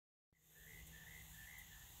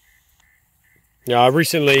Now, I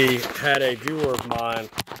recently had a viewer of mine,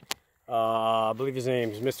 I believe his name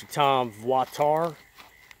is Mr. Tom Vawtar,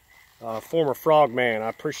 former frogman. I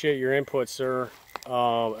appreciate your input, sir,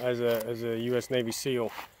 as a U.S. Navy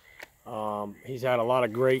SEAL. He's had a lot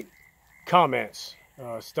of great comments,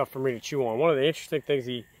 stuff for me to chew on. One of the interesting things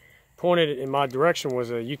he pointed in my direction was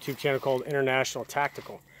a YouTube channel called International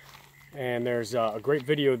Tactical. And there's a great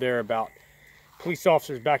video there about police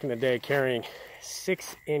officers back in the day carrying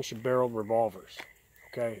 6-inch barreled revolvers,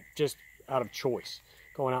 okay, just out of choice,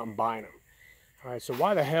 going out and buying them. All right, so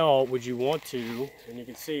why the hell would you want to, and you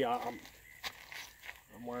can see I'm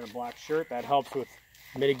wearing a black shirt, that helps with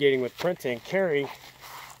mitigating with printing, carry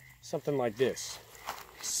something like this,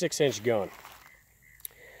 6-inch gun.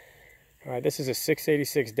 All right, this is a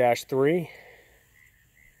 686-3. You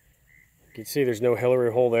can see there's no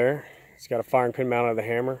Hillary hole there. It's got a firing pin mounted on the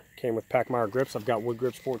hammer. Came with Packmeyer grips. I've got wood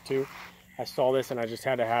grips for it too. I saw this and I just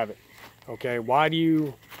had to have it. Okay, why do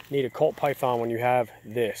you need a Colt Python when you have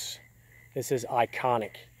this? This is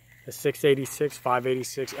iconic. The 686,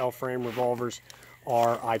 586 L-frame revolvers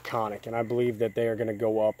are iconic, and I believe that they are going to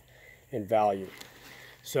go up in value.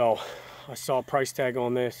 So I saw a price tag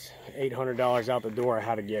on this, $800 out the door. I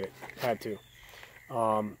had to get it. Had to.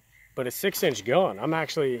 But a 6-inch gun, I'm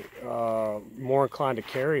actually more inclined to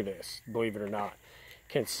carry this, believe it or not.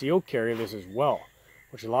 Concealed carry this as well,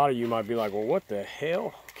 which a lot of you might be like, well, what the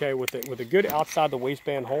hell? Okay, with a good outside the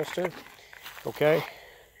waistband holster, okay,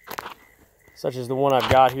 such as the one I've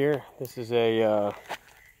got here. This is a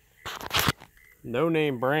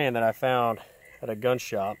no-name brand that I found at a gun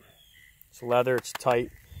shop. It's leather, it's tight,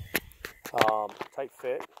 tight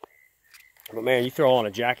fit. But man, you throw on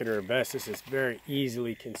a jacket or a vest, this is very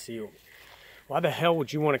easily concealed. Why the hell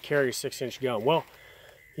would you want to carry a 6-inch gun? Well,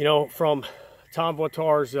 you know, from Tom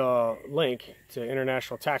Vawtar's link to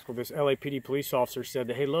International Tactical, this LAPD police officer said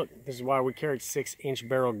that, hey, look, this is why we carry 6-inch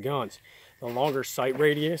barreled guns. The longer sight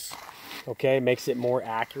radius, okay, makes it more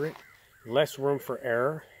accurate, less room for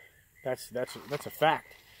error. That's a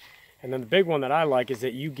fact. And then the big one that I like is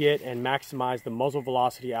that you get and maximize the muzzle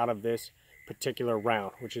velocity out of this particular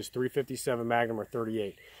round, which is 357 Magnum or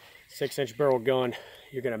 38. 6-inch barrel gun,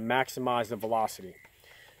 you're going to maximize the velocity.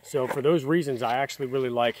 So for those reasons, I actually really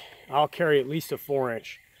like, I'll carry at least a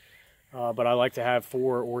 4-inch, but I like to have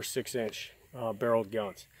 4 or 6-inch barreled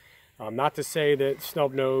guns. Not to say that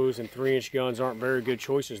snub nose and 3-inch guns aren't very good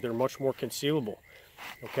choices. They're much more concealable.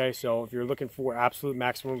 Okay, so if you're looking for absolute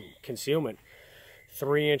maximum concealment,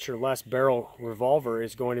 3-inch or less barrel revolver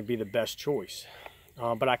is going to be the best choice.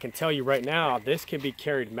 But I can tell you right now, this can be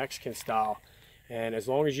carried Mexican style, and as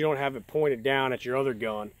long as you don't have it pointed down at your other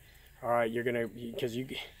gun, all right, you're gonna, because you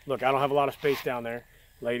look, I don't have a lot of space down there,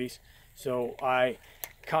 ladies, so I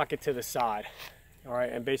cock it to the side, all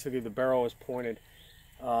right, and basically the barrel is pointed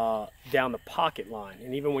down the pocket line,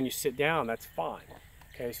 and even when you sit down, that's fine.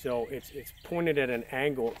 Okay, so it's pointed at an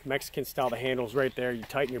angle, Mexican style. The handle's right there. You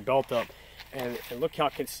tighten your belt up, and look how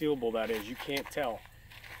concealable that is. You can't tell.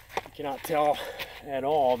 You cannot tell at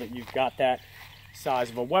all that you've got that size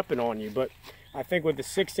of a weapon on you. But I think with the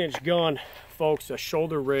 6-inch gun, folks, a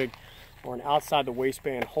shoulder rig or an outside the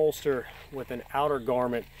waistband holster with an outer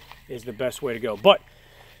garment is the best way to go. But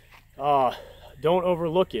don't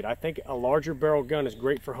overlook it. I think a larger barrel gun is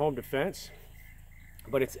great for home defense,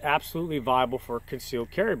 but it's absolutely viable for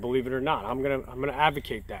concealed carry, believe it or not. I'm gonna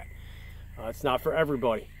advocate that. It's not for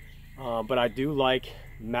everybody, but I do like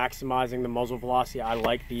maximizing the muzzle velocity. I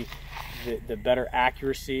like the better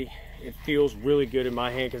accuracy. It feels really good in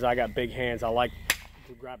my hand because I got big hands. I like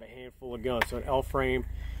to grab a handful of guns, so an L frame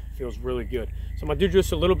feels really good. So I'm gonna do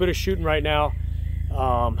just a little bit of shooting right now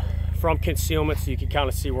from concealment, so you can kind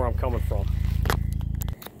of see where I'm coming from.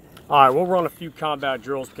 All right, we'll run a few combat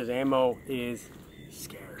drills because ammo is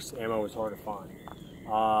scarce. Ammo is hard to find.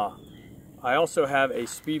 I also have a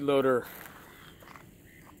speed loader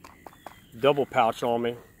double pouch on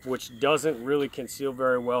me, which doesn't really conceal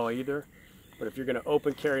very well either. But if you're going to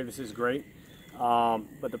open carry, this is great.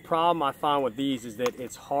 But the problem I find with these is that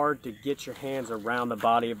it's hard to get your hands around the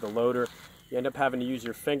body of the loader. You end up having to use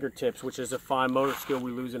your fingertips, which is a fine motor skill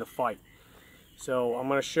we lose in a fight. So I'm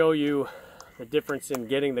going to show you the difference in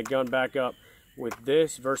getting the gun back up with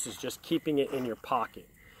this versus just keeping it in your pocket.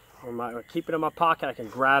 When I keep it in my pocket, I can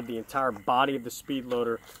grab the entire body of the speed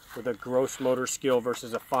loader with a gross motor skill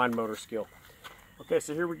versus a fine motor skill. Okay,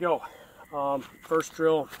 so here we go. First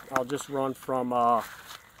drill, I'll just run from,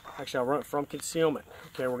 actually I'll run from concealment.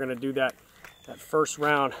 Okay, we're gonna do that first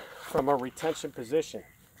round from a retention position.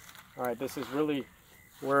 All right, this is really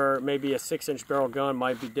where maybe a 6-inch barrel gun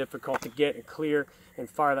might be difficult to get and clear and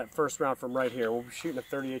fire that first round from right here. We'll be shooting a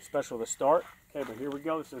 38 special to start. Okay, but here we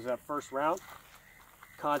go. This is that first round.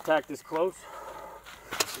 contact is close.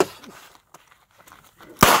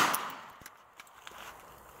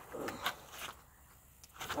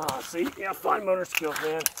 See, yeah, fine motor skills,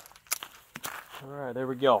 man. All right, there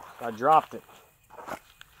we go. I dropped it.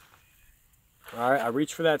 All right, I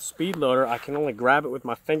reach for that speed loader. I can only grab it with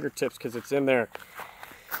my fingertips because it's in there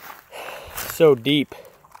so deep.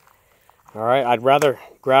 All right, I'd rather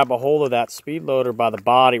grab a hold of that speed loader by the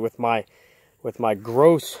body with my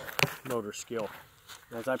gross motor skill.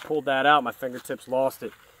 As I pulled that out, my fingertips lost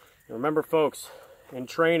it. And remember, folks, in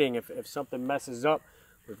training, if something messes up,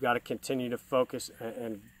 we've got to continue to focus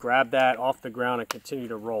and grab that off the ground and continue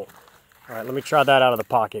to roll. All right, let me try that out of the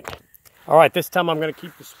pocket. All right, this time I'm going to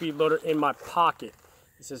keep the speed loader in my pocket.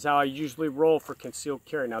 This is how I usually roll for concealed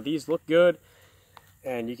carry. Now, these look good,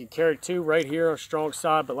 and you can carry two right here on a strong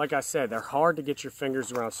side, but like I said, they're hard to get your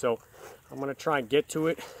fingers around, so I'm going to try and get to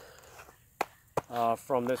it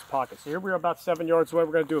from this pocket. So here we are about 7 yards away.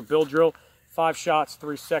 We're going to do a bill drill, 5 shots,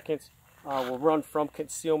 3 seconds. We'll run from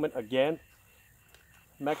concealment again,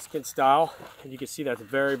 Mexican style, and you can see that's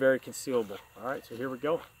very, very concealable. All right, so here we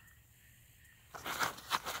go.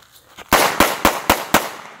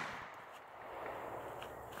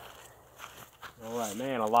 All right,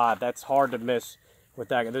 man, alive. That's hard to miss with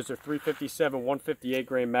that. Those are 357, 158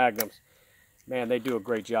 grain magnums. Man, they do a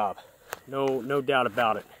great job. No doubt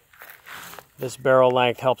about it. This barrel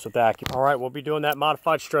length helps with accuracy. All right, we'll be doing that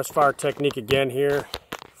modified stress fire technique again here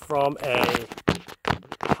from a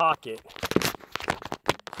pocket.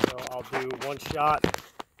 So I'll do 1 shot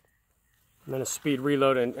and then a speed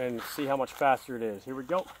reload and see how much faster it is. Here we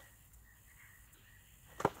go.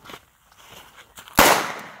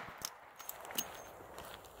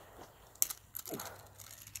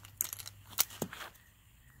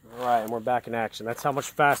 All right, and we're back in action. That's how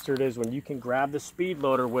much faster it is when you can grab the speed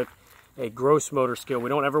loader with a gross motor skill. We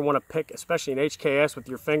don't ever want to pick, especially in HKS with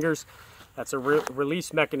your fingers. That's a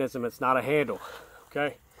release mechanism. It's not a handle,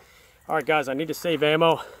 okay? All right, guys, I need to save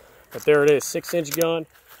ammo, but there it is. 6-inch gun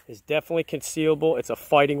is definitely concealable. It's a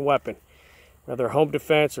fighting weapon. Whether home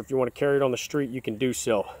defense or if you want to carry it on the street, you can do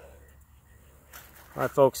so. All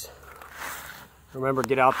right, folks, remember,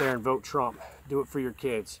 get out there and vote Trump. Do it for your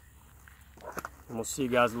kids. And we'll see you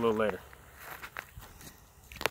guys a little later.